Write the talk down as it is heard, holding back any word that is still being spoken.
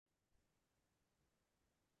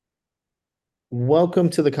Welcome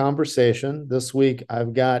to the conversation. This week,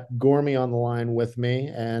 I've got Gormy on the line with me,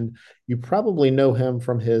 and you probably know him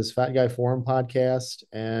from his Fat Guy Forum podcast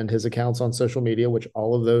and his accounts on social media, which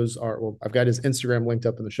all of those are. Well, I've got his Instagram linked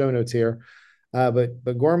up in the show notes here. But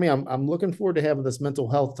Gormy, I'm looking forward to having this mental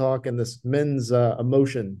health talk and this men's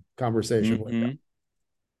emotion conversation with you. Hmm.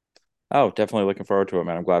 Oh, definitely looking forward to it,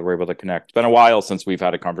 man. I'm glad we're able to connect. It's been a while since we've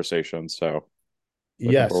had a conversation, so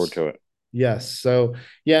looking forward Yes, to it. yes. So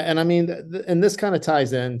yeah, and I mean, and this kind of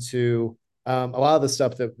ties into a lot of the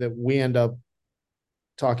stuff that we end up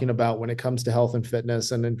talking about when it comes to health and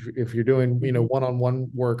fitness. And if you're doing, Hmm.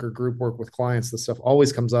 one-on-one work or group work with clients, this stuff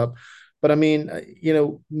always comes up. But I mean,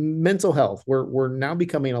 mental health, we're now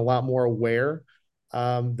becoming a lot more aware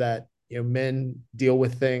that men deal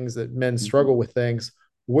with things, that men Hmm. struggle with things.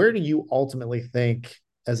 Where do you ultimately think,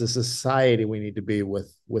 as a society, we need to be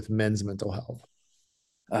with men's mental health?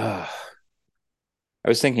 Uh, I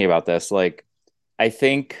was thinking about this. I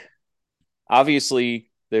think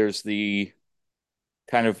obviously there's the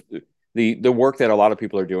kind of the work that a lot of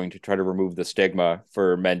people are doing to try to remove the stigma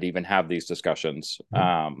for men to even have these discussions.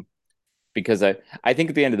 Mhm. Because I think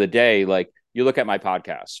at the end of the day, like you look at my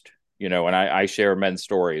podcast, and I share men's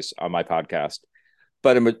stories on my podcast,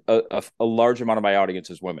 but a large amount of my audience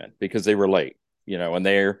is women because they relate, and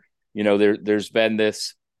there's been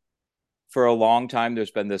this for a long time. There's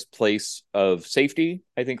been this place of safety,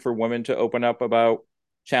 I think, for women to open up about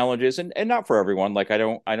challenges, and not for everyone. Like I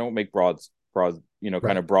don't make broad, kind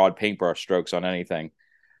Right. of broad paintbrush strokes on anything,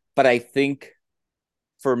 but I think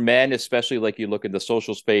for men, especially like you look at the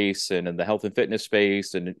social space and in the health and fitness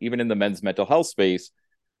space, and even in the men's mental health space,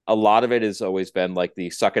 a lot of it has always been like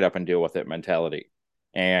the suck it up and deal with it mentality.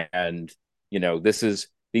 And,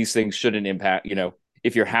 these things shouldn't impact,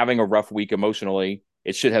 if you're having a rough week emotionally,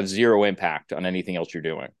 it should have zero impact on anything else you're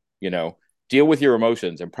doing, you know, deal with your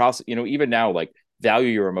emotions and process, even now, like value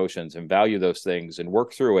your emotions and value those things and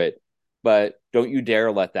work through it. But don't you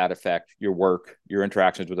dare let that affect your work, your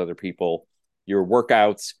interactions with other people, your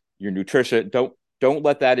workouts, your nutrition. Don't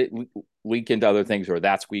let that leak into other things, or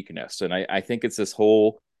that's weakness. And I think it's this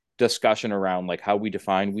whole discussion around like how we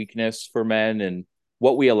define weakness for men and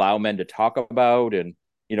what we allow men to talk about. And,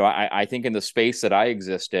 I think in the space that I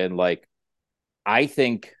exist in, like, I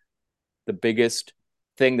think the biggest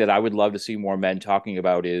thing that I would love to see more men talking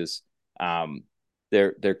about is um,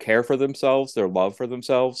 their care for themselves, their love for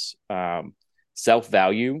themselves, self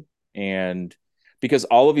value, and because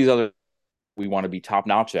all of these other we want to be top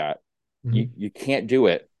notch at, Mhm. you can't do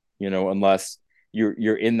it, unless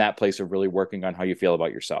you're in that place of really working on how you feel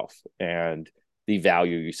about yourself and the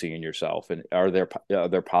value you see in yourself, and are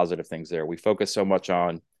there positive things there. We focus so much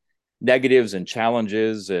on negatives and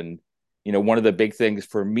challenges, and one of the big things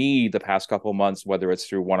for me the past couple of months, whether it's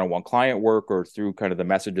through one-on-one client work or through kind of the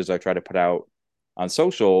messages I try to put out on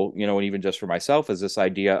social, and even just for myself, is this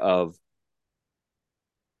idea of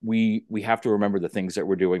we have to remember the things that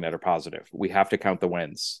we're doing that are positive. We have to count the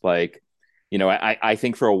wins. Like, I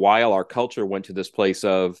think for a while our culture went to this place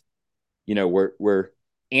of, we're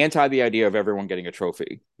anti the idea of everyone getting a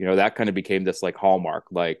trophy. That kind of became this like hallmark,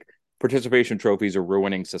 like participation trophies are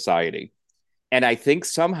ruining society. And I think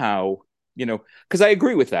somehow, because I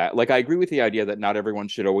agree with that. Like I agree with the idea that not everyone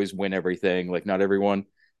should always win everything. Like not everyone,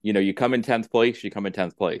 you come in 10th place, you come in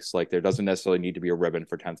 10th place. Like there doesn't necessarily need to be a ribbon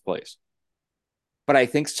for 10th place. But I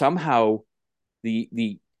think somehow the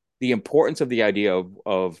importance of the idea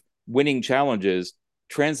of winning challenges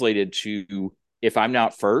translated to, if I'm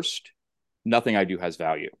not first, nothing I do has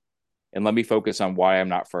value. And let me focus on why I'm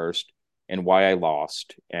not first and why I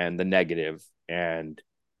lost and the negative. And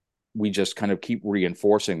we just kind of keep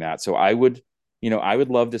reinforcing that. So I would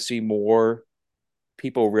love to see more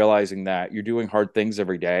people realizing that you're doing hard things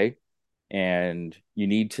every day and you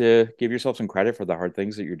need to give yourself some credit for the hard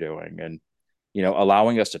things that you're doing, and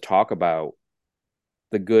allowing us to talk about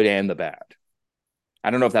the good and the bad. I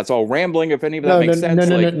don't know if that's all rambling, if any of that No, no, makes no, sense.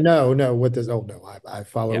 no, no, Like, no, no. With this, oh no, I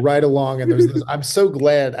follow yeah. right along. And there's this. I'm so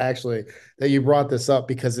glad actually that you brought this up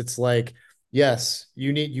because it's like, yes,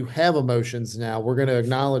 you have emotions now. We're going to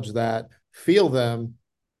acknowledge that, feel them,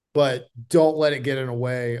 but don't let it get in the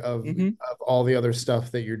way Mm-hmm. of all the other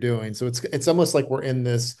stuff that you're doing. So it's almost like we're in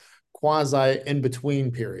this quasi in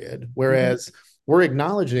between period, Mm-hmm. whereas we're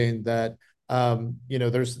acknowledging that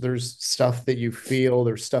there's stuff that you feel,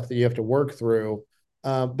 there's stuff that you have to work through,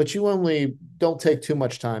 but you only don't take too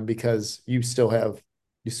much time because you still have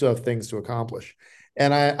things to accomplish.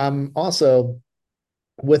 And I'm also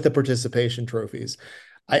with the participation trophies.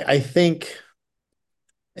 I think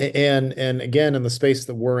and again in the space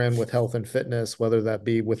that we're in with health and fitness, whether that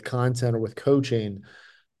be with content or with coaching,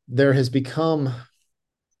 there has become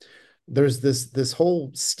there's this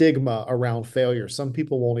whole stigma around failure. Some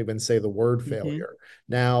people won't even say the word Mm-hmm. failure.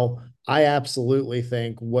 Now, I absolutely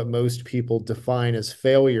think what most people define as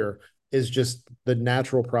failure is just the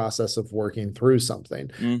natural process of working through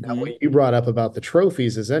something. Now, Mm-hmm. what you brought up about the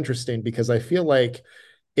trophies is interesting because I feel like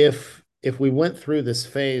if we went through this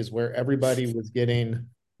phase where everybody was getting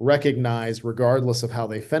recognized regardless of how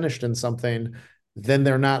they finished in something, then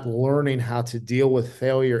they're not learning how to deal with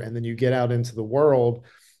failure. And then you get out into the world,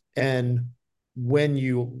 and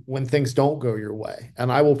when things don't go your way,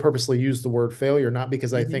 and I will purposely use the word failure not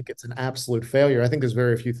because I Mm-hmm. think it's an absolute failure. I think there's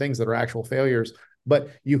very few things that are actual failures, but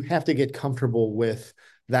you have to get comfortable with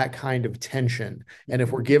that kind of tension. And if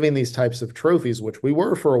Mm-hmm. we're giving these types of trophies, which we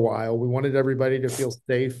were for a while, we wanted everybody to feel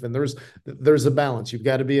safe, and there's a balance. You've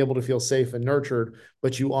got to be able to feel safe and nurtured,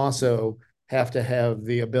 but you also have to have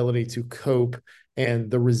the ability to cope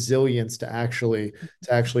and the resilience to actually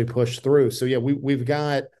push through. So yeah,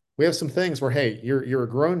 we have some things where, hey, you're a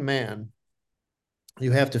grown man.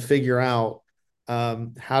 You have to figure out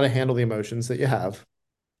how to handle the emotions that you have.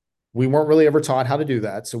 We weren't really ever taught how to do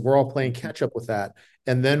that, so we're all playing Mm-hmm. catch up with that.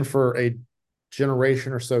 And then for a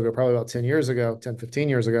generation or so ago, probably about 10 years ago, 10, 15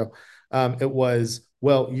 years ago, it was,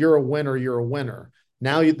 well, you're a winner, you're a winner.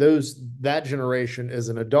 Now that generation is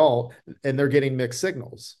an adult, and they're getting mixed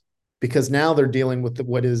signals because now they're dealing with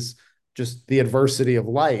what is just the adversity of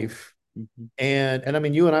life. Mm-hmm. And I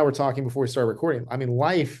mean, you and I were talking before we started recording. I mean,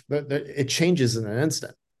 life, it changes in an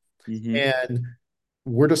instant. Mm-hmm. And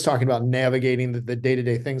we're just talking about navigating the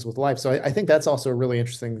day-to-day things with life. So I think that's also a really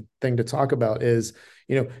interesting thing to talk about is,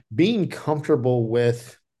 being comfortable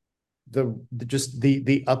with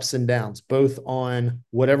the ups and downs, both on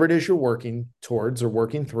whatever it is you're working towards or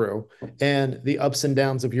working through, and the ups and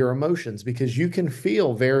downs of your emotions, because you can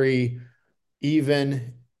feel very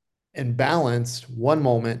even and balanced one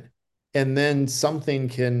moment, and then something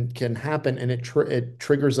can happen, and it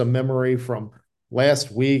triggers a memory from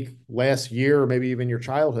last week, last year, or maybe even your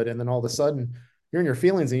childhood, and then all of a sudden you're in your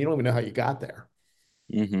feelings and you don't even know how you got there.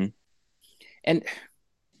 Mm-hmm.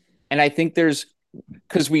 And I think there's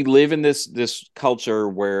because we live in this culture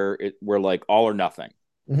where we're like all or nothing,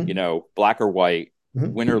 Mm-hmm. black or white,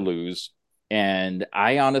 win Mm-hmm. or lose. And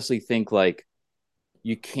I honestly think like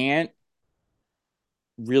you can't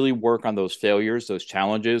really work on those failures, those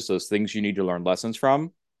challenges, those things you need to learn lessons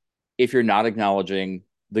from if you're not acknowledging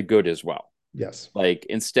the good as well. Yes. Like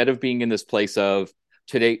instead of being in this place of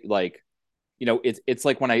today, like, it's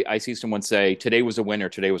like when I see someone say today was a win or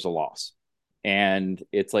today was a loss. And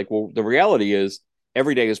it's like, well, the reality is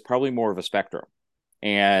every day is probably more of a spectrum.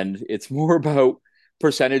 And it's more about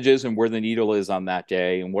percentages and where the needle is on that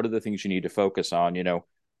day and what are the things you need to focus on.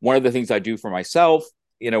 One of the things I do for myself,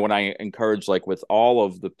 when I encourage, like with all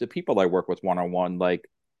of the people I work with one-on-one, like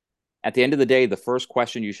at the end of the day, the first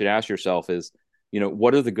question you should ask yourself is,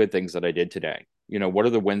 what are the good things that I did today? What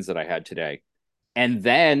are the wins that I had today? And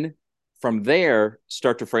then from there,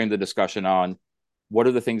 start to frame the discussion on what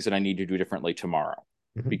are the things that I need to do differently tomorrow?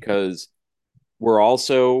 Mm-hmm. Because we're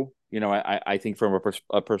also, I think from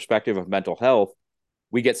a perspective of mental health,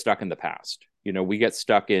 we get stuck in the past. We get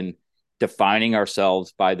stuck in defining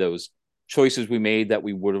ourselves by those choices we made that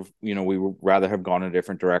we would have, we would rather have gone in a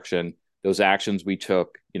different direction, those actions we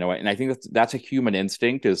took, and I think that's a human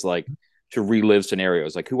instinct is like to relive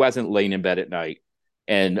scenarios. Like who hasn't lain in bed at night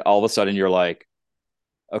and all of a sudden you're like,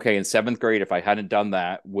 okay, in seventh grade, if I hadn't done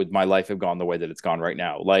that, would my life have gone the way that it's gone right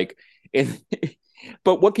now? Like,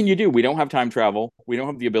 but what can you do? We don't have time travel. We don't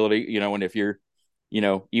have the ability, and if you're,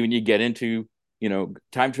 even you get into,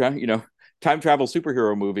 time travel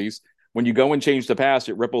superhero movies, when you go and change the past,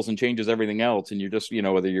 it ripples and changes everything else. And you're just,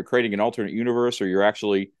 whether you're creating an alternate universe or you're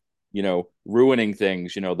actually, ruining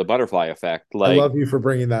things, the butterfly effect. I Like, love you for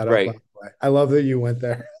bringing that up, by right. the way. I love that you went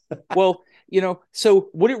there. Well, so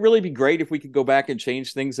would it really be great if we could go back and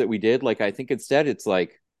change things that we did? Like, I think instead it's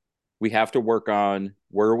like we have to work on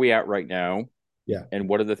where are we at right now Yeah. and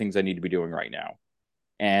what are the things I need to be doing right now.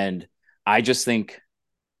 And I just think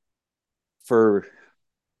for,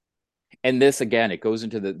 and this again, it goes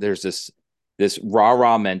into there's this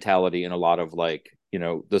rah-rah mentality in a lot of like,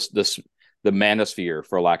 the manosphere,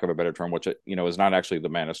 for lack of a better term, which, is not actually the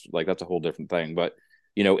manosphere, like that's a whole different thing. But,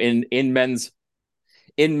 in men's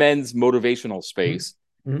motivational space,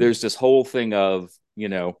 Mm-hmm. there's this whole thing of,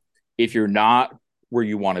 if you're not where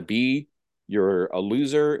you want to be, you're a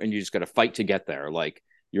loser and you just got to fight to get there. Like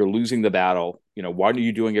you're losing the battle. What are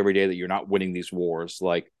you doing every day that you're not winning these wars?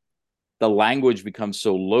 Like the language becomes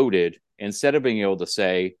so loaded instead of being able to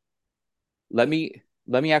say, let me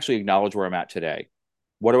actually acknowledge where I'm at today.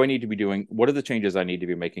 What do I need to be doing? What are the changes I need to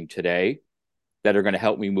be making today that are going to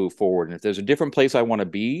help me move forward? And if there's a different place I want to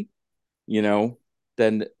be, you know,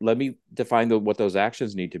 then let me define what those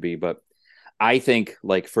actions need to be. But I think,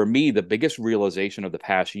 like, for me, the biggest realization of the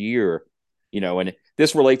past year, and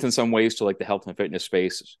this relates in some ways to like the health and fitness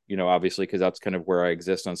space, obviously, because that's kind of where I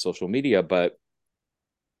exist on social media. But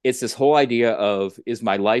it's this whole idea of, is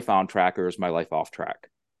my life on track or is my life off track?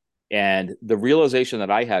 And the realization that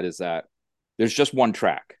I had is that there's just one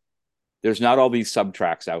track. There's not all these sub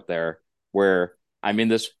tracks out there where I'm in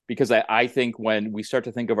this, because I think when we start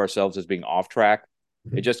to think of ourselves as being off track,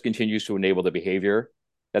 it just continues to enable the behavior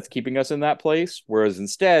that's keeping us in that place. Whereas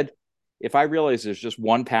instead, if I realize there's just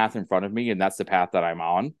one path in front of me and that's the path that I'm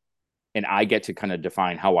on, and I get to kind of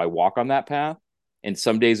define how I walk on that path. And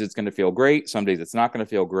some days it's going to feel great, some days it's not going to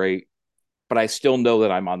feel great, but I still know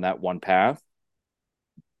that I'm on that one path.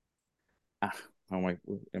 Oh my,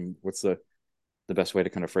 and what's the best way to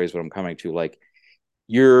kind of phrase what I'm coming to? Like,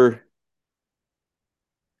 you're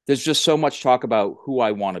there's just so much talk about who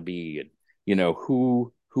I want to be, and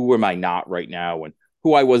who am I not right now, and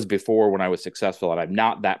who I was before when I was successful, and I'm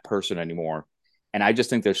not that person anymore. And I just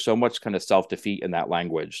think there's so much kind of self defeat in that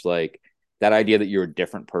language, like that idea that you're a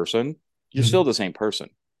different person. You're Mm-hmm. still the same person,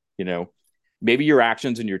 you know. Maybe your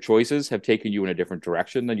actions and your choices have taken you in a different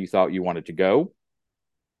direction than you thought you wanted to go.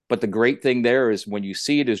 But the great thing there is, when you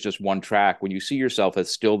see it as just one track, when you see yourself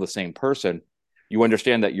as still the same person, you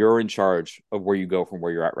understand that you're in charge of where you go from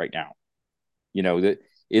where you're at right now. That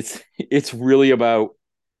it's really about,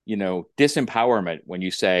 disempowerment when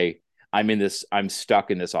you say, I'm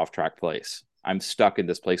stuck in this off track place. I'm stuck in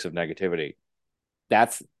this place of negativity.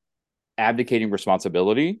 That's abdicating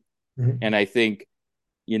responsibility. Mm-hmm. And I think,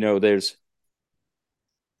 there's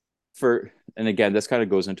and again, this kind of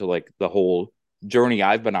goes into like the whole journey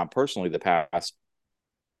I've been on personally the past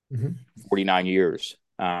Mm-hmm. 49 years.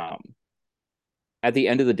 At the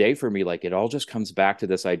end of the day, for me, like, it all just comes back to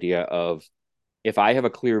this idea of, if I have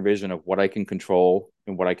a clear vision of what I can control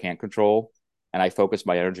and what I can't control, and I focus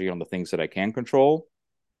my energy on the things that I can control,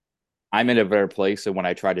 I'm in a better place than when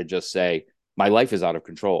I try to just say, my life is out of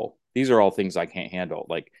control. These are all things I can't handle.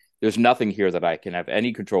 Like, there's nothing here that I can have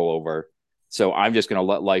any control over. So I'm just going to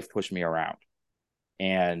let life push me around.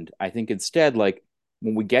 And I think instead, like,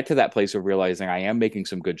 when we get to that place of realizing I am making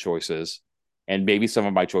some good choices, and maybe some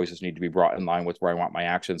of my choices need to be brought in line with where I want my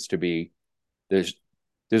actions to be, there's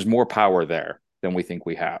there's more power there than we think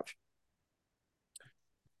we have.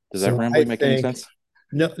 Does that So I rambling make any think sense?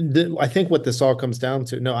 no, I think what this all comes down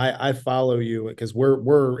to. No, I follow you because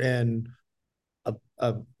we're in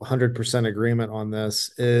a 100% agreement on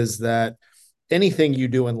this. Is that anything you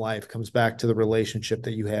do in life comes back to the relationship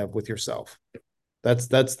that you have with yourself. That's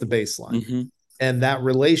the baseline, Mm-hmm. and that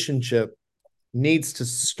relationship needs to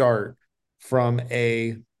start from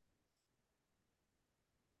a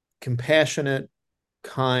compassionate,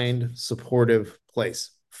 kind, supportive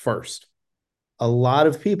place first. A lot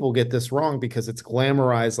of people get this wrong because it's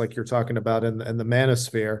glamorized, like you're talking about in the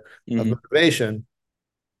manosphere of Mm-hmm. motivation,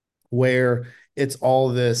 where it's all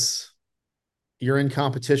this, you're in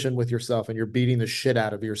competition with yourself and you're beating the shit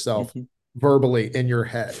out of yourself Mm-hmm. verbally in your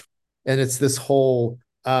head. And it's this whole,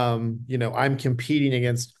 I'm competing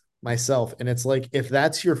against myself. And it's like, if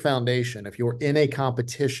that's your foundation, if you're in a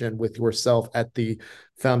competition with yourself at the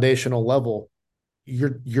foundational level,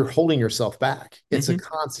 you're holding yourself back. It's a Mm-hmm.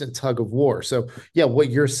 constant tug of war. So yeah, what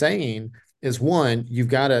you're saying is, one, you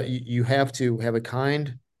have to have a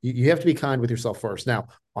kind, you have to be kind with yourself first. Now,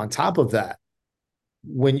 on top of that,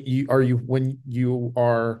 when you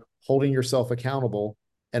are holding yourself accountable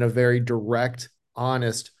in a very direct,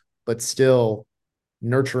 honest, but still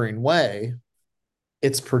nurturing way,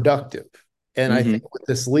 it's productive. And I Mm-hmm. think what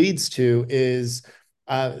this leads to is,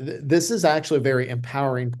 this is actually a very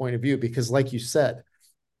empowering point of view, because, like you said,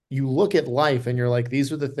 you look at life and you're like,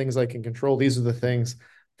 these are the things I can control, these are the things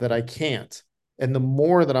that I can't. And the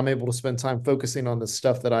more that I'm able to spend time focusing on the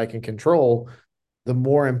stuff that I can control, the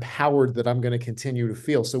more empowered that I'm going to continue to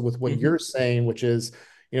feel. So with what Mm-hmm. you're saying, which is,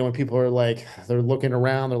 when people are like, they're looking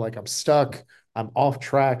around, they're like, I'm stuck, I'm off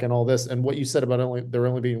track, and all this. And what you said about there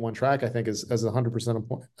only being one track, I think is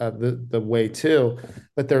 100% the way too.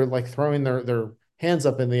 But they're like throwing their hands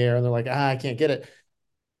up in the air and they're like, I can't get it.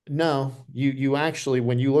 No, you actually,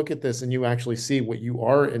 when you look at this and you actually see what you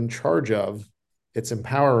are in charge of, it's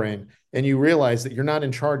empowering. And you realize that you're not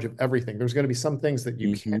in charge of everything. There's going to be some things that you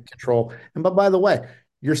Mm-hmm. can't control. And but by the way,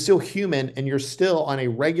 you're still human and you're still on a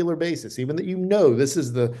regular basis, even that this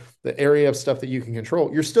is the area of stuff that you can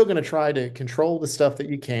control. You're still going to try to control the stuff that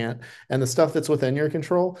you can't, and the stuff that's within your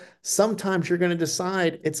control. Sometimes you're going to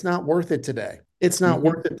decide it's not worth it today. It's not Mm-hmm.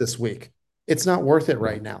 worth it this week. It's not worth it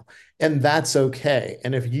right now. And that's okay.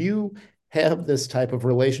 And if you have this type of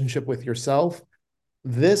relationship with yourself,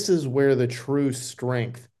 this is where the true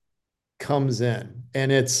strength comes in.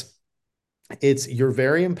 And it's you're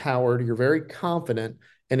very empowered, you're very confident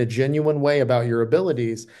in a genuine way about your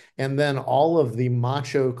abilities. And then all of the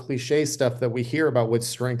macho cliche stuff that we hear about what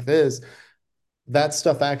strength is, that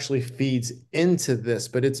stuff actually feeds into this,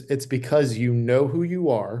 but it's because you know who you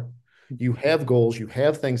are, you have goals, you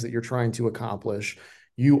have things that you're trying to accomplish,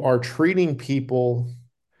 you are treating people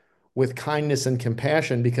with kindness and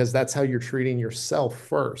compassion because that's how you're treating yourself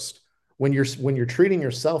first. When you're treating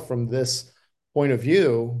yourself from this point of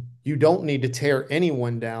view, you don't need to tear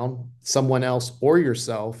anyone down, someone else or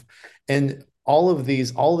yourself. And all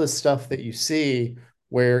this stuff that you see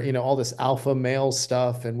where, all this alpha male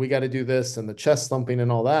stuff and we got to do this and the chest thumping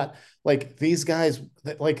and all that, like these guys,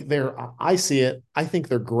 like I see it, I think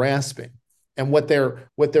they're grasping. And what they're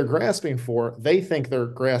grasping for, they think they're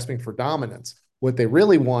grasping for dominance. What they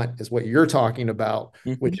really want is what you're talking about,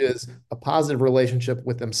 Mm-hmm. which is a positive relationship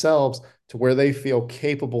with themselves to where they feel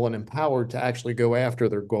capable and empowered to actually go after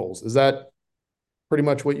their goals. Is that pretty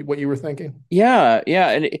much what you were thinking? Yeah, yeah,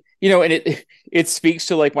 and it speaks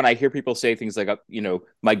to like when I hear people say things like,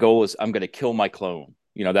 my goal is I'm going to kill my clone.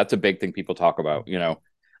 That's a big thing people talk about.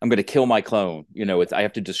 I'm going to kill my clone. It's I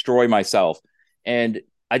have to destroy myself, and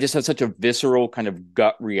I just have such a visceral kind of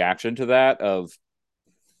gut reaction to that. Of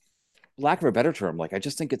lack of a better term, like I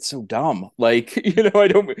just think it's so dumb. Like I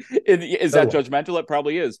don't. Is that Totally. judgmental? It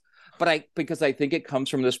probably is, but because I think it comes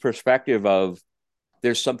from this perspective of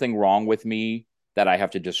there's something wrong with me that I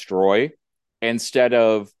have to destroy instead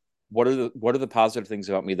of what are the positive things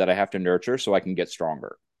about me that I have to nurture so I can get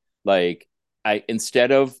stronger. Like I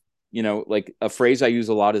instead of, like a phrase I use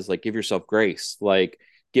a lot is like give yourself grace. Like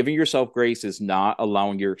giving yourself grace is not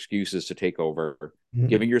allowing your excuses to take over. Mhm.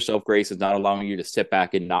 Giving yourself grace is not allowing you to sit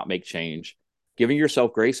back and not make change. Giving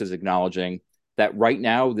yourself grace is acknowledging that right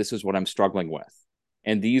now this is what I'm struggling with.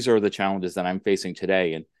 And these are the challenges that I'm facing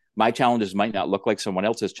today. And my challenges might not look like someone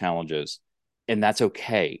else's challenges, and that's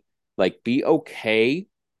okay. Like be okay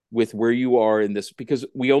with where you are in this because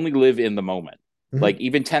we only live in the moment. Like Mhm.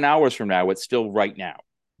 even 10 hours from now it's still right now.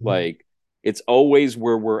 Mhm. Like it's always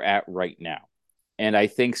where we're at right now. And I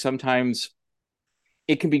think sometimes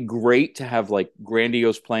it can be great to have like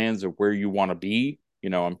grandiose plans of where you want to be.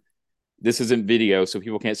 This isn't video so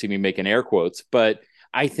people can't see me making air quotes, but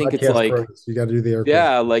I think it's Podcast like, pros, you got to do the air quotes.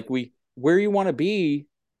 yeah, like where you want to be,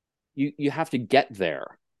 you have to get there.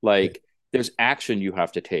 Yeah. Like there's action you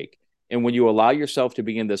have to take. And when you allow yourself to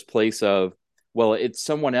be in this place of, well, it's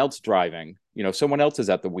someone else driving, someone else is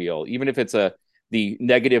at the wheel, even if it's the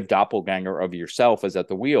negative doppelganger of yourself is at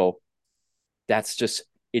the wheel, that's just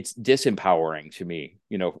it's disempowering to me,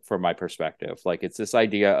 from my perspective. Like it's this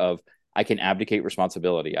idea of I can abdicate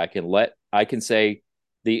responsibility. I can say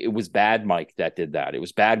it was bad Mike that did that. It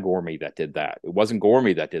was bad Gormy that did that. It wasn't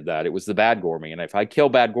Gormy that did that. It was the bad Gormy. And if I kill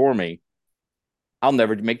bad Gormy, I'll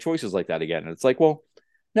never make choices like that again. And it's like, well,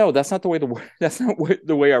 no, that's not the way that's not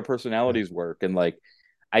the way our Right. personalities work. And like,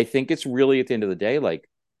 I think it's really at the end of the day, like,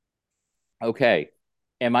 okay,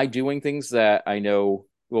 am I doing things that I know?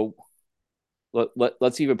 Well,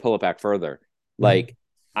 let's even pull it back further. Mhm. Like,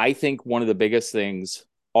 I think one of the biggest things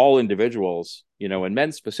all individuals, and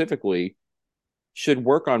men specifically, should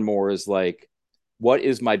work on more is like, what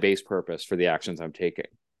is my base purpose for the actions I'm taking?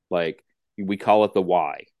 Like, we call it the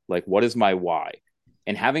why. Like, what is my why?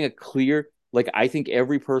 And having a clear, like, I think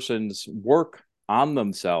every person's work on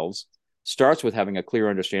themselves starts with having a clear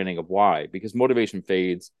understanding of why, because motivation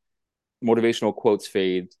fades, motivational quotes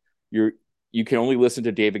fade. You're you can only listen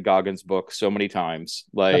to David Goggins' book so many times.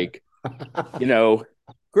 Like, you know,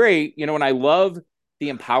 great, and I love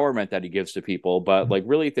the empowerment that he gives to people, but like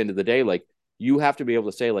really at the end of the day, like you have to be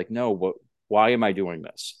able to say, like, no, why am I doing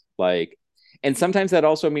this? Like, and sometimes that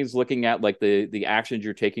also means looking at like the actions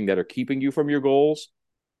you're taking that are keeping you from your goals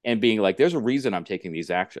and being like, there's a reason I'm taking these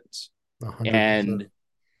actions. 100%. And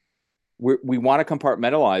we want to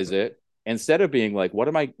compartmentalize it instead of being like, what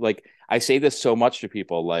am I like? I say this so much to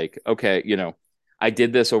people, like, okay, I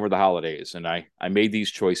did this over the holidays and I made these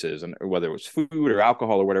choices, and whether it was food or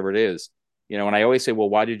alcohol or whatever it is, and I always say, well,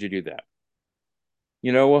 why did you do that?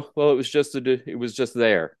 Well, it was just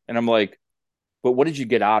there. And I'm like, but what did you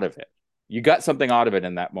get out of it? You got something out of it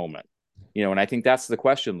in that moment. And I think that's the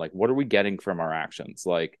question, like, what are we getting from our actions?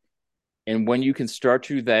 Like, and when you can start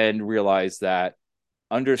to then realize that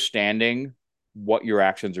understanding what your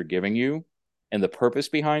actions are giving you and the purpose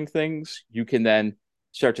behind things, you can then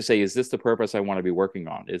start to say, is this the purpose I want to be working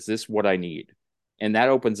on? Is this what I need? And that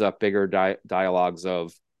opens up bigger dialogues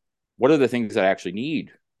of what are the things that I actually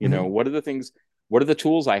need? Mhm. What are the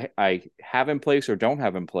tools I have in place or don't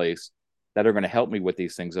have in place that are going to help me with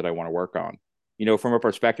these things that I want to work on? from a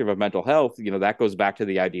perspective of mental health, that goes back to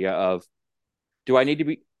the idea of, do I need to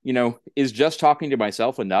be, is just talking to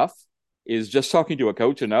myself enough? Is just talking to a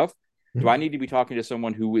coach enough? Do I need to be talking to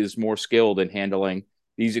someone who is more skilled in handling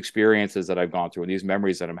these experiences that I've gone through and these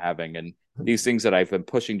memories that I'm having and these things that I've been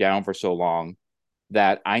pushing down for so long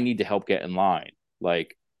that I need to help get in line?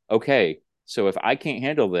 Like, okay, so if I can't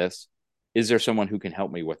handle this, is there someone who can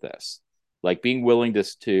help me with this? Like being willing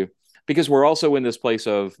to because we're also in this place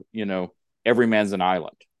of, every man's an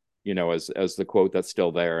island, as the quote that's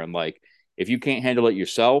still there. And like, if you can't handle it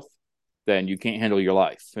yourself, then you can't handle your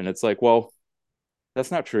life. And it's like, well,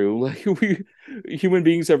 that's not true. Like we human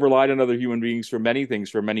beings have relied on other human beings for many things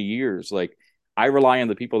for many years. Like I rely on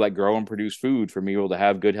the people that grow and produce food for me able to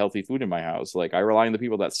have good, healthy food in my house. Like I rely on the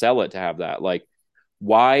people that sell it to have that. Like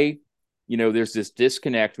why, there's this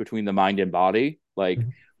disconnect between the mind and body. Like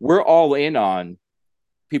we're all in on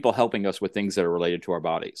people helping us with things that are related to our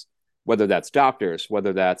bodies, whether that's doctors,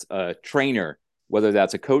 whether that's a trainer, whether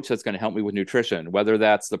that's a coach that's going to help me with nutrition, whether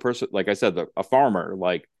that's the person, like I said, a farmer.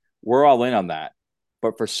 Like we're all in on that.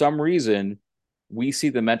 But for some reason, we see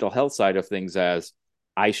the mental health side of things as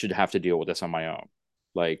I should have to deal with this on my own.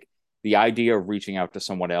 Like the idea of reaching out to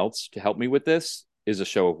someone else to help me with this is a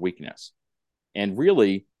show of weakness. And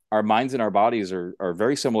really, our minds and our bodies are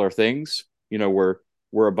very similar things.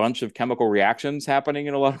 We're a bunch of chemical reactions happening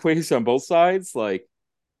in a lot of ways on both sides. Like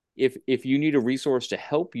if you need a resource to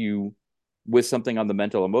help you with something on the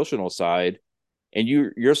mental emotional side, and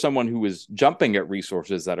you're someone who is jumping at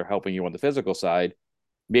resources that are helping you on the physical side,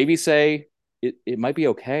 maybe say it might be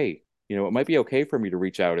okay. It might be okay for me to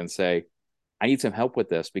reach out and say, I need some help with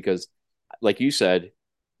this because, like you said,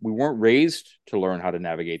 we weren't raised to learn how to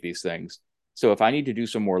navigate these things. So if I need to do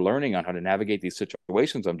some more learning on how to navigate these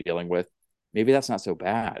situations I'm dealing with, maybe that's not so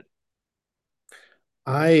bad.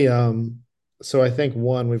 I so I think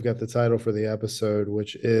one, we've got the title for the episode,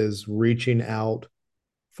 which is reaching out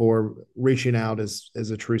is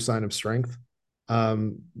a true sign of strength.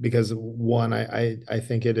 Because one, I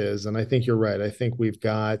think it is, and I think you're right. I think we've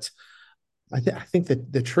got I think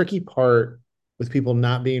that the tricky part with people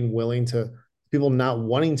not wanting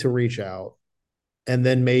to reach out, and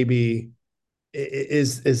then maybe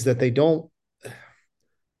is that they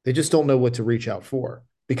just don't know what to reach out for.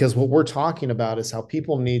 Because what we're talking about is how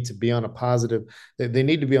people need to be on a positive, they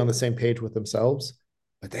need to be on the same page with themselves,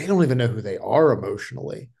 but they don't even know who they are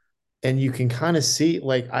emotionally. And you can kind of see,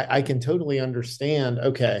 like, I can totally understand,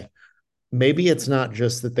 okay, maybe it's not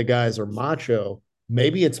just that the guys are macho.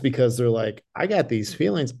 Maybe it's because they're like, I got these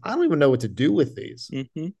feelings. I don't even know what to do with these.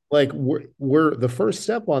 Mm-hmm. Like we're the first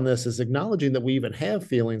step on this is acknowledging that we even have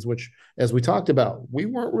feelings, which, as we talked about, we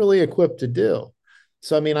weren't really equipped to do.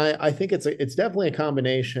 So I mean, I think it's definitely a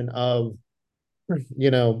combination of, you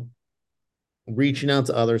know, reaching out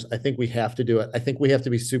to others. I think we have to do it. I think we have to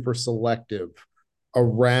be super selective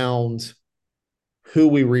around who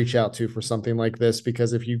we reach out to for something like this,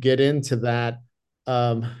 because if you get into that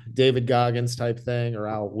David Goggins type thing,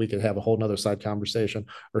 or we could have a whole nother side conversation,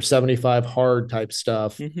 or 75 hard type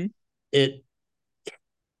stuff, Mm-hmm. it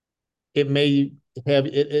it may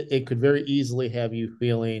it could very easily have you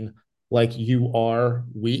feeling like you are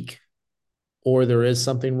weak or there is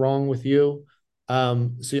something wrong with you.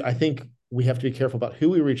 So I think we have to be careful about who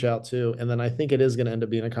we reach out to. And then I think it is going to end up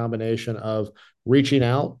being a combination of reaching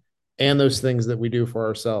out and those things that we do for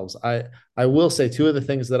ourselves. I will say two of the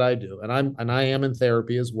things that I do, and I am in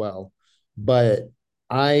therapy as well, but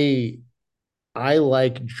I I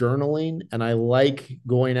like journaling and I like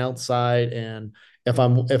going outside, and if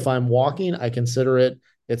I'm walking, I consider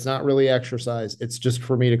it's not really exercise. It's just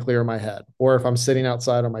for me to clear my head. Or if I'm sitting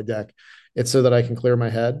outside on my deck, it's so that I can clear my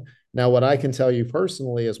head. Now, what I can tell you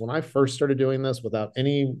personally is when I first started doing this without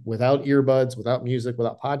earbuds, without music,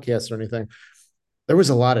 without podcasts or anything, there was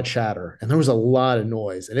a lot of chatter and there was a lot of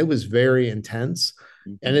noise and it was very intense.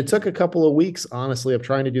 Mm-hmm. And it took a couple of weeks, honestly, of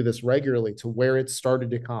trying to do this regularly to where it started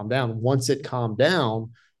to calm down. Once it calmed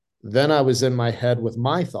down, then I was in my head with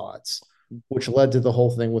my thoughts, which led to the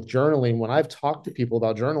whole thing with journaling. When I've talked to people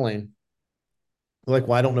about journaling, they're like,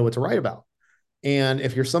 well, I don't know what to write about. And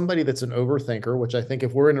if you're somebody that's an overthinker, which I think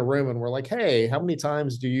if we're in a room and we're like, hey, how many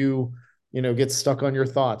times do you get stuck on your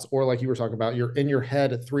thoughts? Or like you were talking about, you're in your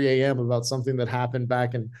head at 3 a.m. about something that happened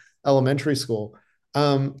back in elementary school.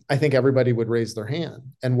 I think everybody would raise their hand.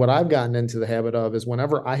 And what I've gotten into the habit of is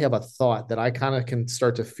whenever I have a thought that I kind of can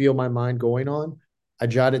start to feel my mind going on, I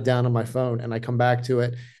jot it down on my phone and I come back to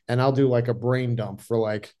it and I'll do like a brain dump for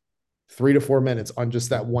like 3 to 4 minutes on just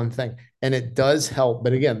that one thing. And it does help.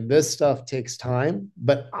 But again, this stuff takes time.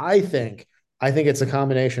 But I think I think it's a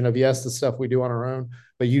combination of, yes, the stuff we do on our own,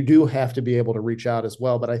 but you do have to be able to reach out as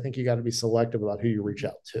well. But I think you got to be selective about who you reach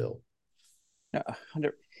out to.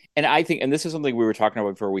 And I think, and this is something we were talking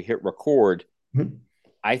about before we hit record. Mhm.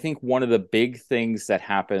 I think one of the big things that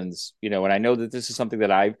happens, and I know that this is something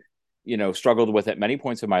that I've, struggled with at many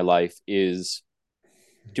points in my life is,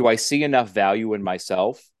 do I see enough value in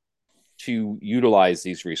myself to utilize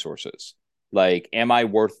these resources? Like, am I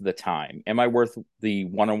worth the time? Am I worth the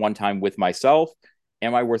one-on-one time with myself?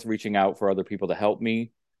 Am I worth reaching out for other people to help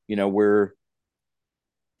me?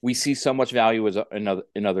 We see so much value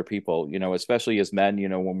in other people, especially as men,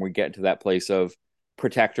 when we get into that place of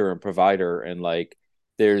protector and provider, and like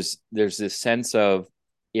there's this sense of,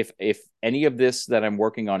 if any of this that I'm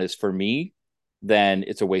working on is for me, then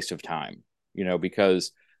it's a waste of time,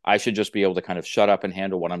 because I should just be able to kind of shut up and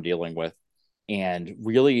handle what I'm dealing with. And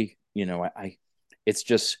really, it's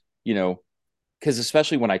just, because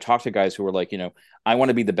especially when I talk to guys who are like, I want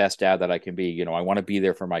to be the best dad that I can be, I want to be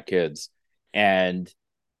there for my kids. And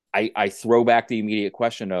I throw back the immediate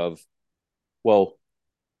question of, well,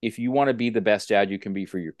 if you want to be the best dad you can be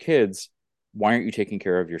for your kids, why aren't you taking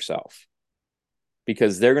care of yourself?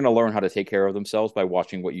 Because they're going to learn how to take care of themselves by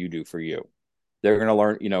watching what you do for you. They're going to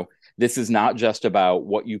learn, this is not just about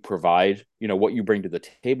what you provide, what you bring to the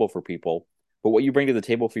table for people, but what you bring to the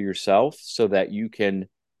table for yourself, so that you can,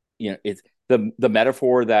 it's the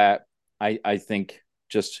metaphor that I think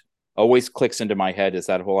just always clicks into my head is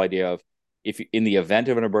that whole idea of, if in the event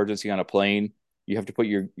of an emergency on a plane, you have to put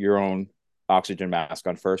your own oxygen mask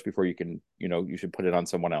on first before you can, you should put it on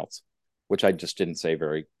someone else, which I just didn't say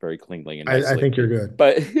very, very cleanly and I nicely. think you're good.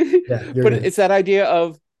 But Yeah, you're but good. it's that idea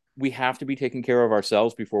of, we have to be taking care of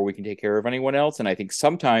ourselves before we can take care of anyone else. And I think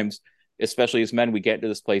sometimes, especially as men, we get into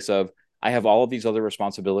this place of, I have all of these other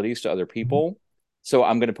responsibilities to other Mhm. people, so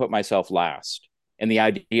I'm going to put myself last. And the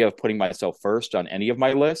idea of putting myself first on any of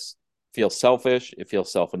my lists feels selfish. It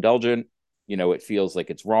feels self-indulgent. It feels like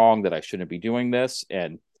it's wrong, that I shouldn't be doing this.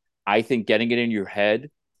 And I think getting it in your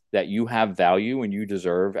head that you have value and you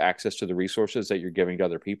deserve access to the resources that you're giving to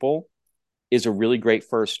other people is a really great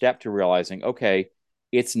first step to realizing, okay,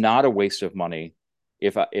 it's not a waste of money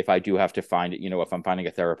if I do have to find it, if I'm finding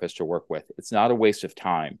a therapist to work with. It's not a waste of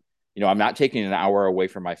time. I'm not taking an hour away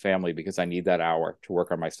from my family because I need that hour to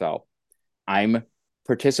work on myself. I'm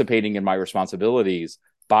participating in my responsibilities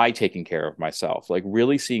by taking care of myself. Like,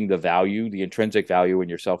 really seeing the value, the intrinsic value in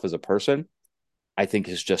yourself as a person, I think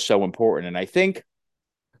is just so important. And I think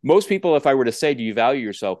most people, if I were to say, do you value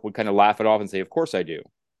yourself, would kind of laugh it off and say, of course I do.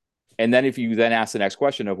 And then if you then ask the next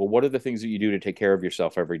question of, well, what are the things that you do to take care of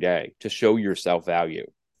yourself every day to show yourself value?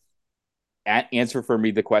 Answer for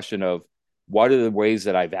me the question of, what are the ways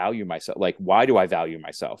that I value myself? Like, why do I value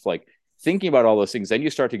myself? Like, thinking about all those things, then you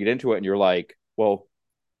start to get into it and you're like, well,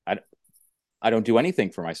 I, I don't do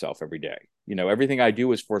anything for myself every day. Everything I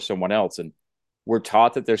do is for someone else. And we're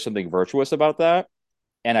taught that there's something virtuous about that.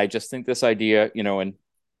 And I just think this idea, and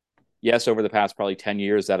yes, over the past probably 10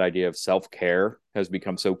 years, that idea of self-care has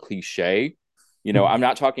become so cliche. I'm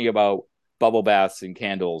not talking about bubble baths and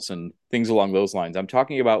candles and things along those lines. I'm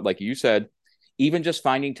talking about, like you said, even just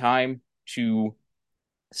finding time to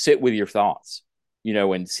sit with your thoughts,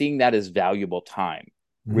 and seeing that as valuable time,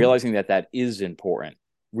 Mhm. realizing that that is important,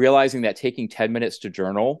 realizing that taking 10 minutes to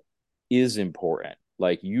journal is important.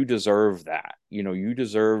 Like, you deserve that, you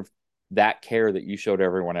deserve that care that you showed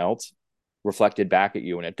everyone else reflected back at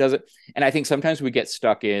you. And it doesn't, and I think sometimes we get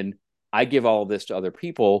stuck in, I give all of this to other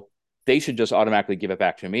people, they should just automatically give it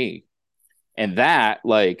back to me. And that,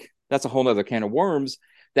 like, that's a whole nother can of worms.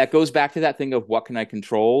 That goes back to that thing of, what can I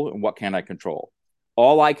control and what can I control?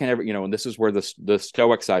 All I can ever, and this is where the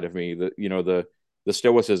stoic side of me, the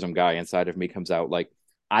stoicism guy inside of me comes out. Like,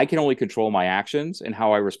 I can only control my actions and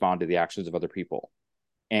how I respond to the actions of other people.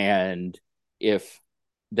 And if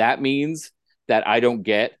that means that I don't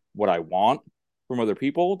get what I want from other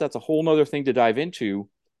people, that's a whole nother thing to dive into.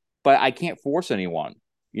 But I can't force anyone,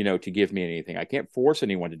 to give me anything. I can't force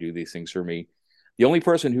anyone to do these things for me. The only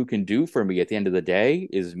person who can do for me at the end of the day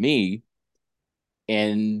is me.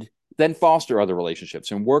 And then foster other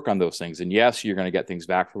relationships and work on those things. And yes, you're going to get things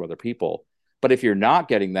back from other people. But if you're not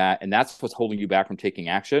getting that, and that's what's holding you back from taking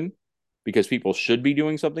action, because people should be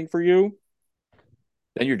doing something for you,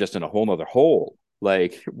 then you're just in a whole nother hole.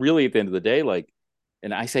 Like, really, at the end of the day, like,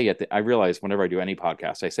 and I say I realize whenever I do any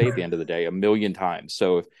podcast, I say at the end of the day a million times.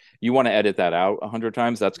 So if you want to edit that out 100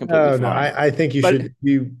 times, that's completely No, no, fine. I think you But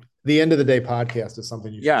should. The end of the day podcast is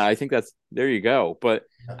something you should. yeah, I think that's, there you go. But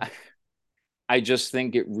I just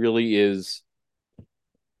think it really is,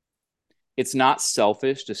 it's not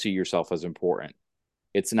selfish to see yourself as important.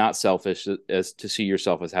 It's not selfish as to see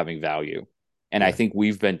yourself as having value. And I Yeah. think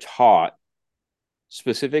we've been taught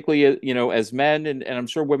specifically, as men, and I'm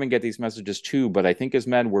sure women get these messages too, but I think as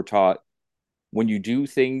men, we're taught when you do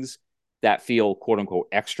things that feel quote unquote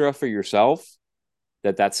extra for yourself,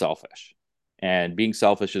 that's selfish. And being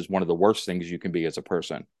selfish is one of the worst things you can be as a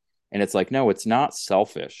person. And it's like, no, it's not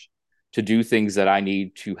selfish to do things that I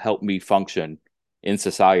need to help me function in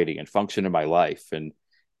society and function in my life and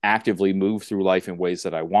actively move through life in ways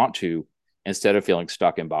that I want to instead of feeling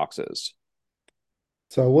stuck in boxes.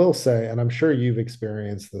 So I will say, and I'm sure you've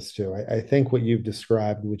experienced this too. I think what you've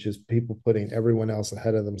described, which is people putting everyone else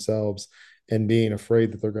ahead of themselves and being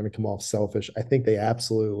afraid that they're going to come off selfish, I think they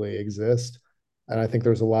absolutely exist. And I think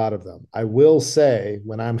there's a lot of them. I will say,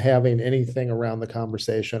 when I'm having anything around the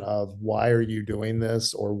conversation of why are you doing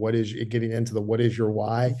this, or what is it, getting into the what is your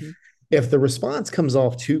why, Mm-hmm. if the response comes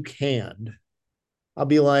off too canned, I'll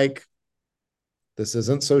be like, this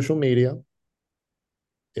isn't social media.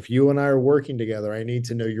 If you and I are working together, I need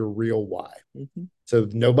to know your real why. Mm-hmm. So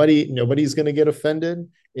nobody's going to get offended.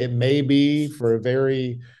 It may be for a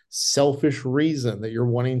very selfish reason that you're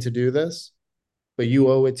wanting to do this, but you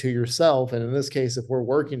owe it to yourself. And in this case, if we're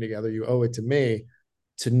working together, you owe it to me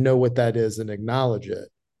to know what that is and acknowledge it.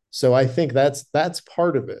 So I think that's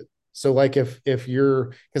part of it. So like if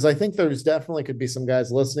you're, because I think there's definitely could be some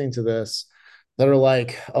guys listening to this that are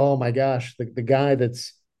like, oh my gosh, the guy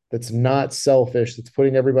that's not selfish, that's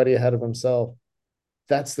putting everybody ahead of himself.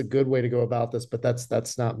 That's the good way to go about this, but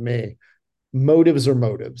that's not me. Motives are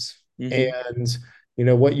motives. Mm-hmm.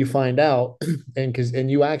 And what you find out,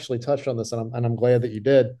 and you actually touched on this, and I'm glad that you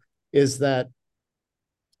did, is that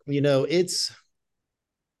you know it's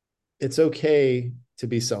it's okay to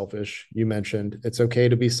be selfish. You mentioned it's okay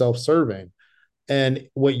to be self-serving. And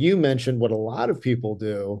what you mentioned, what a lot of people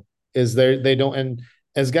do is they don't. And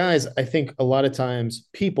as guys, I think a lot of times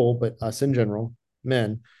people, but us in general,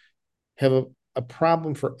 men, have a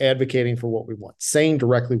problem for advocating for what we want, saying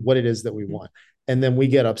directly what it is that we want. And then we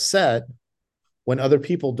get upset when other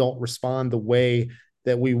people don't respond the way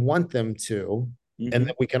that we want them to. And Mm-hmm.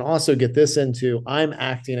 then we can also get this into I'm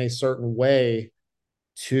acting a certain way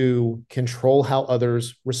to control how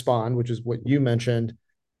others respond, which is what you mentioned.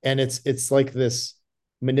 And it's like this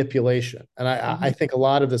manipulation. And I Mm-hmm. think a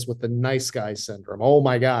lot of this with the nice guy syndrome. Oh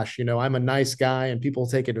my gosh, I'm a nice guy and people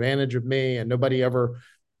take advantage of me and nobody ever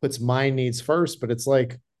puts my needs first. But it's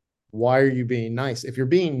like, why are you being nice? If you're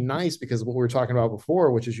being nice because of what we were talking about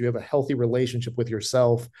before, which is you have a healthy relationship with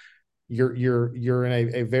yourself, you're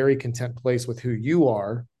in a very content place with who you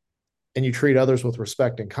are, and you treat others with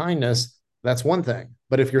respect and kindness, that's one thing.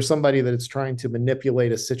 But if you're somebody that is trying to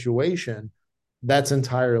manipulate a situation, that's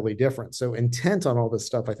entirely different. So intent on all this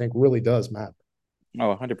stuff, I think, really does matter.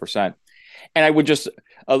 Oh, 100%. And I would just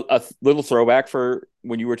a little throwback for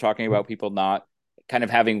when you were talking about people not kind of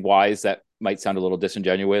having whys that might sound a little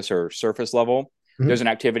disingenuous or surface level. There's Mm-hmm.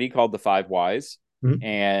 an activity called the five whys. Mm-hmm.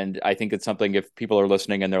 And I think it's something if people are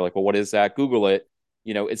listening and they're like, well, what is that? Google it.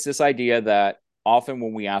 It's this idea that often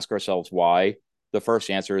when we ask ourselves why, the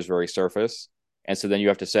first answer is very surface. And so then you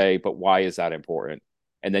have to say, but why is that important?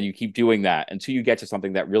 And then you keep doing that until you get to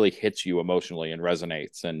something that really hits you emotionally and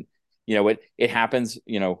resonates. And, it happens,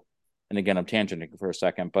 and again, I'm tangenting for a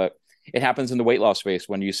second, but it happens in the weight loss space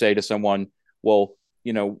when you say to someone, well,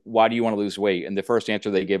 why do you want to lose weight? And the first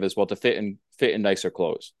answer they give is, well, to fit in nicer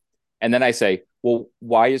clothes. And then I say, well,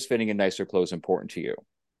 why is fitting in nicer clothes important to you?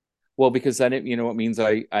 Well, because then it means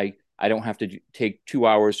I don't have to take 2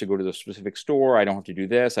 hours to go to the specific store. I don't have to do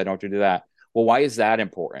this. I don't have to do that. Well, why is that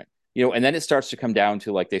important? And then it starts to come down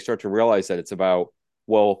to like they start to realize that it's about,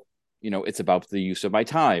 well, it's about the use of my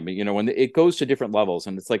time, and it goes to different levels.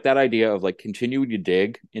 And it's like that idea of like continuing to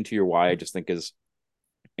dig into your why, I just think is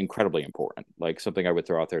incredibly important. Like something I would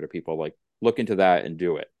throw out there to people, like look into that and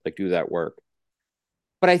do it, like do that work.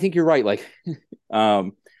 But I think you're right. Like,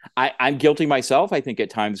 I'm guilty myself. I think at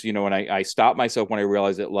times, and I stop myself when I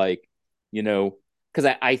realize it, like, you know,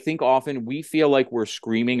 because I think often we feel like we're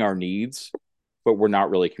screaming our needs, but we're not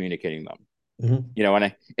really communicating them. Mm-hmm. And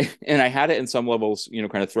I and I had it in some levels,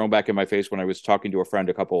 kind of thrown back in my face when I was talking to a friend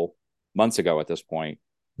a couple months ago at this point.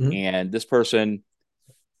 Mm-hmm. And this person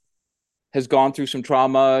has gone through some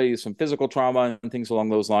trauma, some physical trauma and things along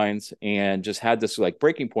those lines, and just had this like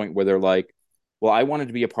breaking point where they're like, well, I wanted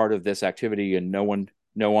to be a part of this activity and no one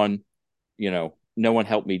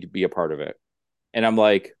helped me to be a part of it. And I'm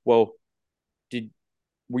like, well, did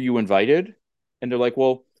were you invited? And they're like,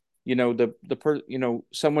 well,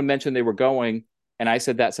 someone mentioned they were going, and I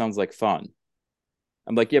said that sounds like fun.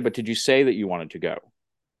 I'm like, yeah, but did you say that you wanted to go?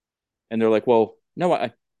 And they're like, well, no,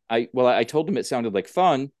 I told them it sounded like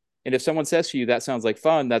fun. And if someone says to you that sounds like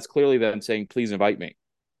fun, that's clearly them saying, please invite me.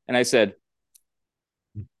 And I said,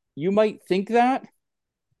 you might think that,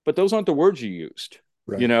 but those aren't the words you used.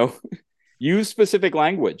 You Right. know, use specific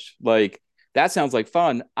language. Like, that sounds like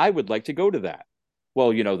fun. I would like to go to that.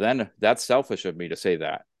 Well, then that's selfish of me to say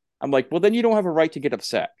that. I'm like, well, then you don't have a right to get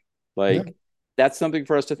upset. Yeah. Like, that's something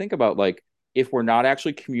for us to think about. Like, if we're not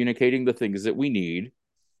actually communicating the things that we need,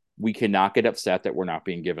 we cannot get upset that we're not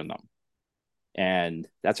being given them. And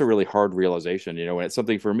that's a really hard realization, and it's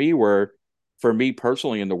something for me where, for me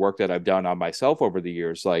personally, in the work that I've done on myself over the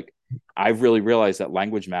years, like, I've really realized that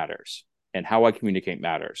language matters and how I communicate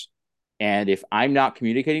matters. And if I'm not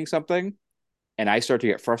communicating something and I start to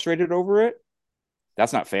get frustrated over it,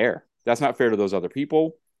 that's not fair. That's not fair to those other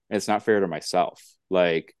people. And it's not fair to myself.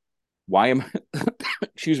 Like, why am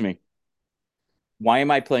excuse me, why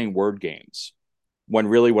am I playing word games when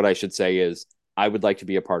really what I should say is, I would like to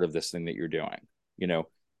be a part of this thing that you're doing. You know,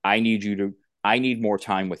 I need you to, I need more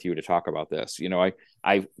time with you to talk about this. I,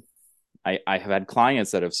 I have had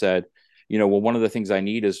clients that have said, well, one of the things I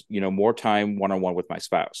need is, more time one-on-one with my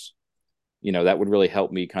spouse. That would really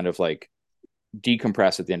help me kind of like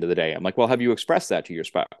decompress at the end of the day. I'm like, well, have you expressed that to your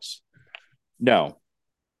spouse? No.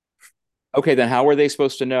 Okay, then how are they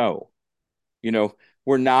supposed to know? You know,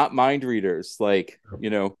 we're not mind readers. Like,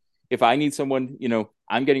 if I need someone,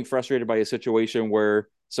 I'm getting frustrated by a situation where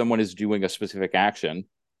someone is doing a specific action,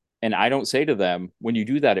 and I don't say to them, when you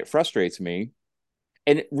do that, it frustrates me,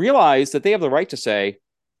 and realize that they have the right to say,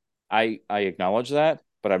 I acknowledge that,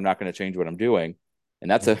 but I'm not going to change what I'm doing. And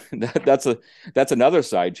that's a that's a that's another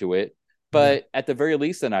side to it. Yeah. But at the very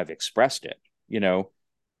least, then I've expressed it, you know,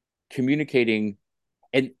 communicating.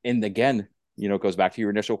 And again, it goes back to your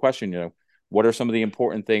initial question, what are some of the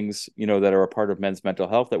important things, that are a part of men's mental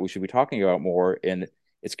health that we should be talking about more? And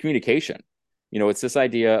it's communication. It's this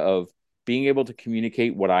idea of being able to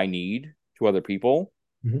communicate what I need to other people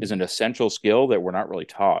is Mhm. an essential skill that we're not really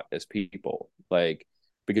taught as people. Like,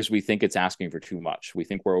 because we think it's asking for too much. We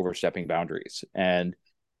think we're overstepping boundaries.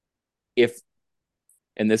 If,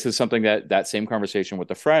 and this is something that same conversation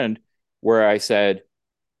with a friend where I said,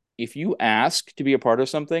 if you ask to be a part of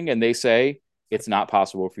something and they say it's not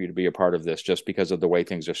possible for you to be a part of this just because of the way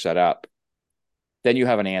things are set up, then you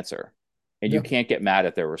have an answer and you Yeah. can't get mad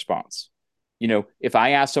at their response. If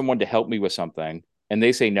I ask someone to help me with something and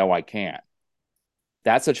they say, no, I can't,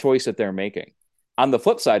 that's a choice that they're making. On the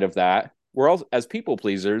flip side of that, we're all, as people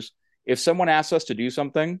pleasers, if someone asks us to do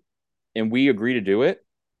something and we agree to do it,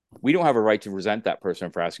 we don't have a right to resent that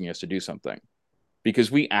person for asking us to do something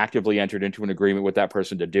because we actively entered into an agreement with that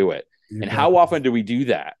person to do it. You And brought how often do we do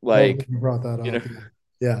that? love that Like, you brought that you know, up.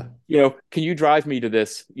 Yeah. can you drive me to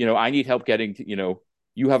this? I need help getting to,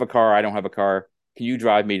 you have a car, I don't have a car. Can you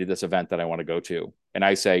drive me to this event that I want to go to? And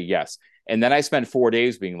I say yes. And then I spend 4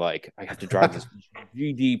 days being like, I have to drive this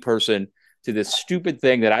GD person to this stupid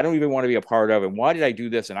thing that I don't even want to be a part of. And why did I do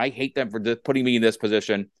this? And I hate them for putting me in this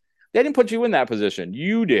position. They didn't put you in that position.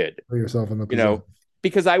 You did, Put yourself in the you position. know,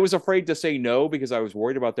 because I was afraid to say no because I was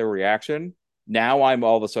worried about their reaction. Now I'm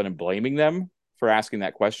all of a sudden blaming them for asking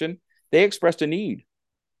that question. They expressed a need.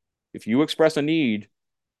 If you express a need,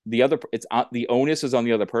 the onus is on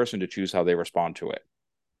the other person to choose how they respond to it.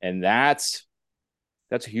 And that's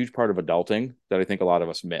a huge part of adulting that I think a lot of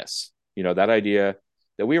us miss. That idea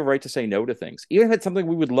that we have a right to say no to things, even if it's something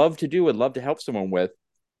we would love to do and love to help someone with.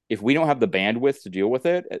 If we don't have the bandwidth to deal with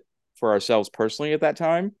it for ourselves personally at that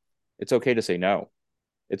time, it's okay to say no.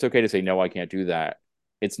 It's okay to say no, I can't do that.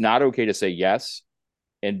 It's not okay to say yes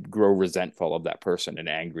and grow resentful of that person and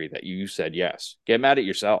angry that you said yes. Get mad at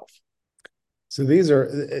yourself. So these are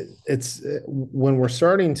it's when we're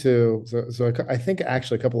starting to so I think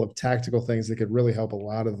actually a couple of tactical things that could really help a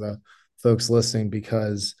lot of the folks listening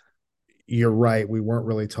because you're right, we weren't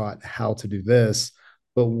really taught how to do this.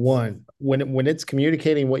 But one, when it's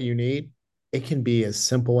communicating what you need, it can be as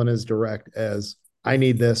simple and as direct as I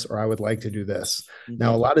need this or I would like to do this.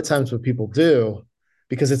 Now, a Mm-hmm. lot of times what people do,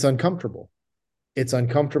 because it's uncomfortable,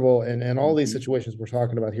 and all these Mm-hmm. situations we're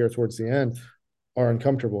talking about here towards the end are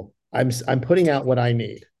uncomfortable. I'm putting out what I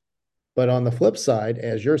need. But on the flip side,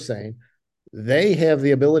 as you're saying, they have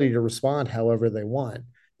the ability to respond however they want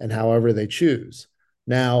and however they choose.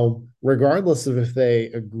 Now, regardless of if they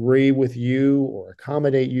agree with you or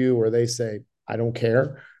accommodate you, or they say, I don't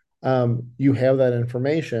care, you have that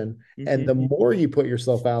information. And Mm-hmm. the more you put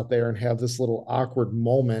yourself out there and have this little awkward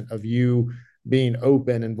moment of you being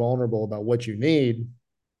open and vulnerable about what you need,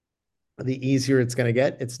 the easier it's going to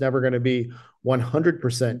get. It's never going to be 100%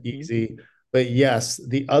 Mm-hmm. easy. But yes,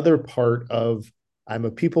 the other part of I'm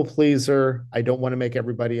a people pleaser. I don't want to make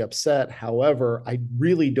everybody upset. However, I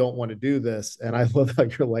really don't want to do this. And I love how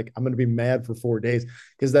you're like, I'm going to be mad for 4 days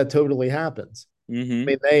because that totally happens. I Mm-hmm.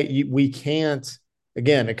 mean, we can't.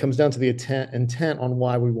 again, it comes down to the intent on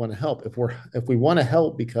why we want to help. If we want to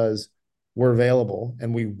help because we're available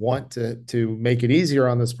and we want to make it easier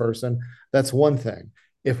on this person, that's one thing.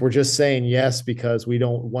 If we're just saying yes because we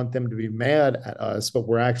don't want them to be mad at us, but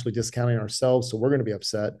we're actually discounting ourselves, so we're going to be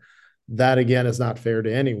upset, that again is not fair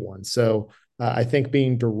to anyone. So I think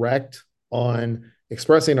being direct on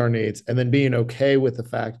expressing our needs and then being okay with the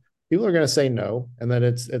fact people are going to say no, and then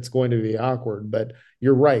it's going to be awkward. But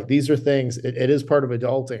you're right; these are things. It is part of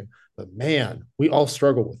adulting. But man, we all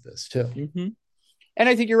struggle with this too. Mm-hmm. And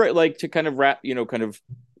I think you're right. Like to kind of wrap, kind of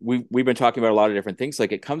we've been talking about a lot of different things.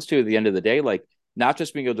 Like it comes to the end of the day, like not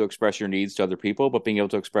just being able to express your needs to other people, but being able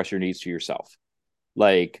to express your needs to yourself.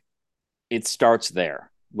 Like it starts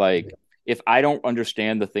there. Like if I don't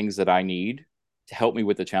understand the things that I need to help me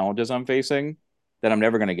with the challenges I'm facing, then I'm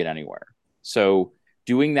never going to get anywhere. So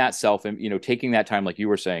doing that self and taking that time, like you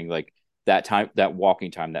were saying, like that time, that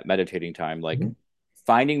walking time, that meditating time, like Mm-hmm.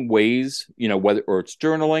 finding ways, whether or it's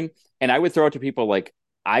journaling. And I would throw it to people like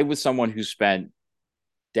I was someone who spent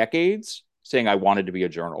decades saying I wanted to be a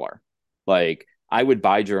journaler. Like I would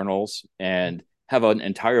buy journals and have an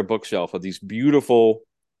entire bookshelf of these beautiful,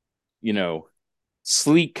 you know,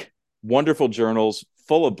 sleek, wonderful journals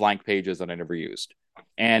full of blank pages that I never used.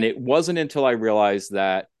 And it wasn't until I realized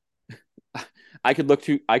that I could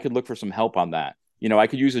look for some help on that. I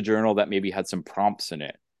could use a journal that maybe had some prompts in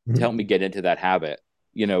it to help Mm-hmm. me get into that habit.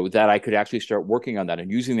 That I could actually start working on that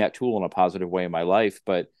and using that tool in a positive way in my life.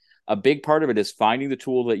 But a big part of it is finding the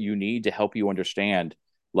tool that you need to help you understand,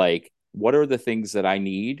 like, what are the things that I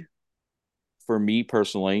need for me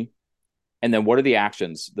personally, and then what are the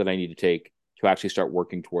actions that I need to take to actually start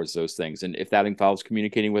working towards those things. And if that involves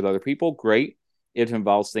communicating with other people, great. If it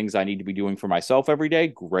involves things I need to be doing for myself every day,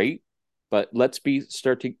 great. But let's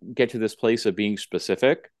start to get to this place of being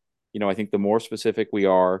specific. I think the more specific we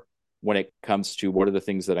are when it comes to what are the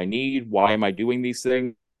things that I need, why am I doing these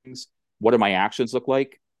things, what do my actions look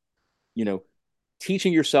like, you know,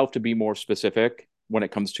 teaching yourself to be more specific when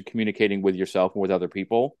it comes to communicating with yourself and with other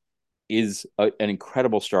people is an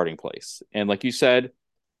incredible starting place. And like you said,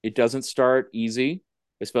 it doesn't start easy,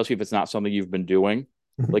 especially if it's not something you've been doing.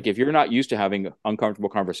 Mm-hmm. Like if you're not used to having uncomfortable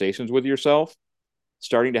conversations with yourself,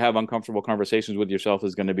 starting to have uncomfortable conversations with yourself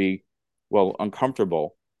is going to be, well,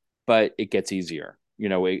 uncomfortable, but it gets easier.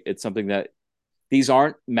 It's something that these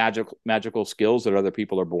aren't magical skills that other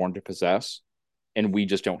people are born to possess, and we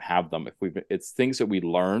just don't have them. It's things that we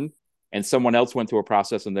learn, and someone else went through a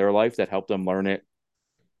process in their life that helped them learn it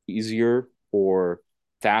easier or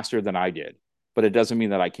faster than I did. But it doesn't mean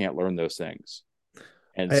that I can't learn those things.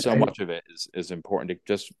 And so I much of it is important to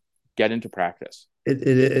just get into practice.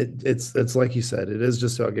 it's like you said, it is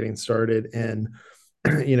just about getting started. And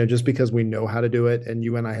just because we know how to do it, and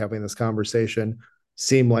you and I having this conversation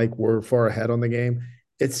seem like we're far ahead on the game,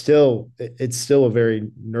 it's still a very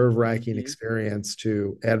nerve-wracking Mm-hmm. experience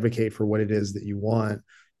to advocate for what it is that you want.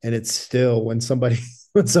 And it's still when somebody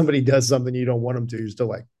when somebody does something you don't want them to, you're still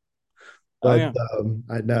like, Oh but yeah.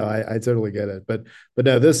 I know I totally get it. But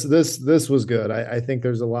no, this was good. I think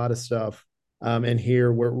there's a lot of stuff in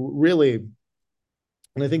here where really,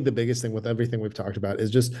 and I think the biggest thing with everything we've talked about is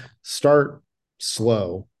just start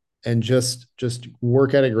slow and just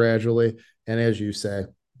work at it gradually. And as you say,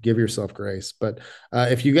 give yourself grace. But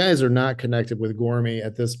if you guys are not connected with Gormy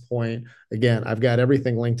at this point, again, I've got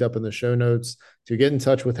everything linked up in the show notes to get in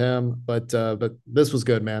touch with him. But this was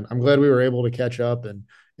good, man. I'm glad we were able to catch up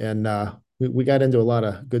and we got into a lot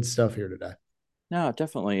of good stuff here today. No,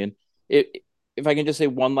 definitely. And if I can just say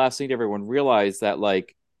one last thing to everyone, realize that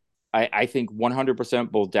like I think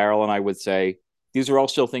 100% both Daryl and I would say these are all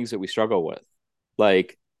still things that we struggle with.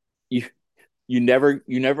 Like you you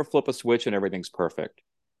never flip a switch and everything's perfect.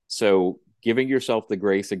 So giving yourself the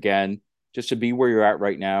grace again, just to be where you're at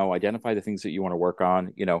right now, identify the things that you want to work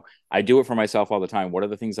on. I do it for myself all the time. What are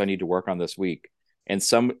the things I need to work on this week? And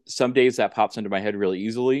some days that pops into my head really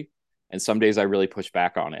easily, and some days I really push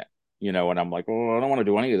back on it. And I'm like, well, I don't want to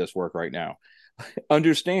do any of this work right now.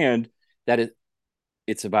 Understand that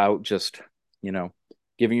it's about just, you know,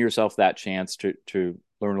 giving yourself that chance to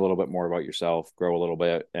learn a little bit more about yourself, grow a little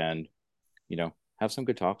bit, and have some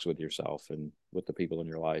good talks with yourself and with the people in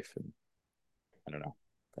your life. And I don't know.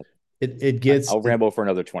 It gets I'll it ramble for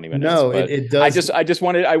another 20 minutes, no, but it does.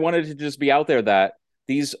 I wanted to just be out there that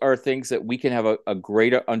these are things that we can have a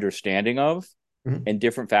greater understanding of, Mhm. and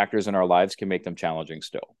different factors in our lives can make them challenging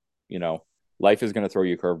still. You know, life is going to throw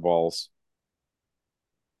you curveballs.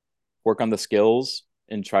 Work on the skills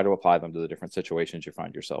and try to apply them to the different situations you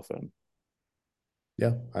find yourself in.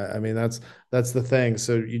 Yeah, I mean that's the thing.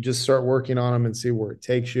 So you just start working on them and see where it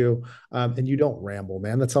takes you, and you don't ramble,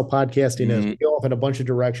 man. That's how podcasting is. Mm, We go off in a bunch of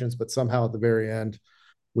directions, but somehow at the very end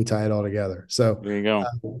we tie it all together. So, there you go.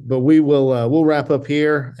 but we'll wrap up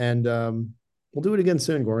here, and we'll do it again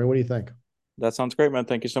soon, Gory. What do you think? That sounds great, man.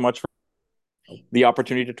 Thank you so much for the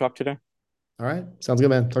opportunity to talk today. All right, sounds good,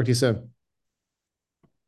 man. Talk to you soon.